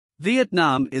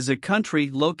Vietnam is a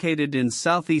country located in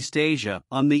Southeast Asia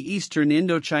on the eastern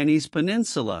Indochinese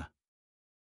Peninsula.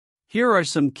 Here are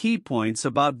some key points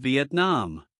about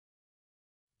Vietnam.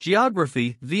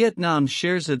 Geography: Vietnam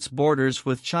shares its borders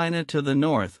with China to the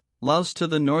north, Laos to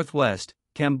the northwest,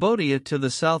 Cambodia to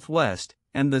the southwest,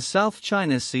 and the South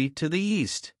China Sea to the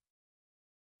east.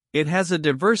 It has a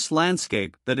diverse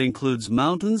landscape that includes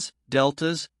mountains,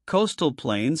 deltas, coastal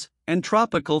plains, and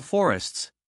tropical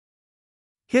forests.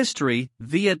 History: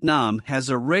 Vietnam has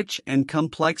a rich and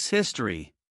complex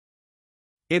history.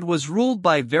 It was ruled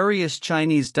by various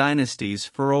Chinese dynasties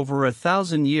for over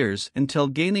 1,000 years until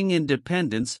gaining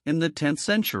independence in the 10th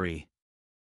century.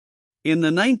 In the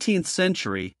 19th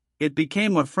century, it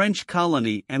became a French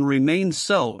colony and remained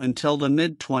so until the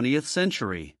mid-20th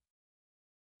century.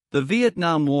 The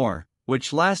Vietnam War,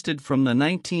 which lasted from the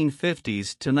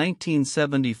 1950s to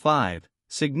 1975,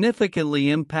 significantly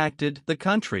impacted the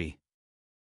country.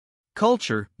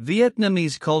 Culture: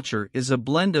 Vietnamese culture is a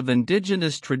blend of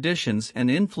indigenous traditions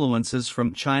and influences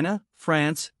from China,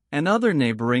 France, and other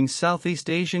neighboring Southeast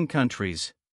Asian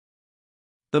countries.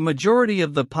 The majority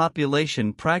of the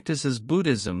population practices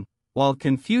Buddhism, while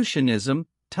Confucianism,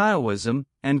 Taoism,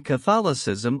 and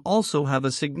Catholicism also have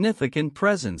a significant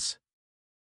presence.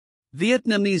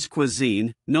 Vietnamese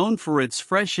cuisine, known for its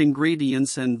fresh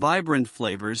ingredients and vibrant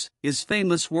flavors, is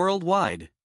famous worldwide.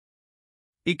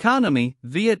 Economy: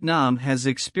 Vietnam has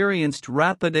experienced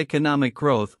rapid economic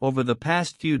growth over the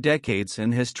past few decades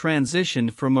and has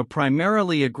transitioned from a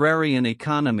primarily agrarian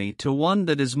economy to one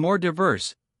that is more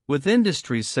diverse, with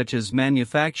industries such as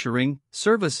manufacturing,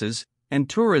 services, and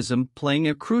tourism playing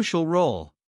a crucial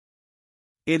role.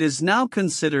 It is now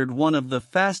considered one of the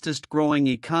fastest-growing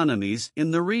economies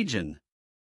in the region.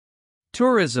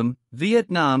 Tourism: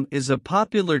 Vietnam is a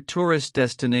popular tourist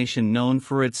destination known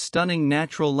for its stunning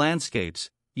natural landscapes,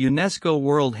 UNESCO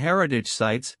World Heritage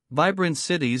Sites, vibrant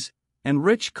cities, and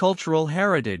rich cultural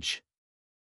heritage.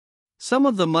 Some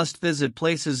of the must-visit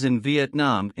places in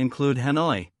Vietnam include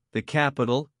Hanoi, the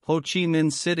capital, Ho Chi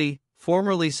Minh City,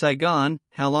 formerly Saigon,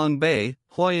 Halong Bay,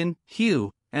 Hoi An,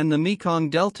 Hue, and the Mekong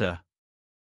Delta.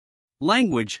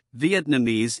 Language: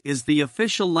 Vietnamese is the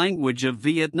official language of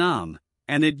Vietnam,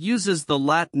 and it uses the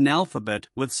Latin alphabet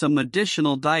with some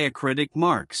additional diacritic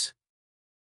marks.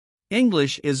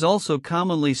 English is also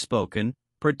commonly spoken,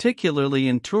 particularly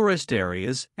in tourist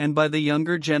areas and by the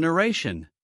younger generation.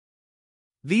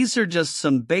 These are just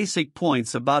some basic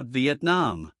points about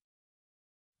Vietnam.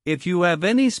 If you have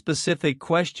any specific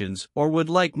questions or would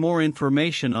like more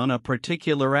information on a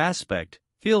particular aspect,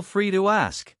 feel free to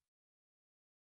ask.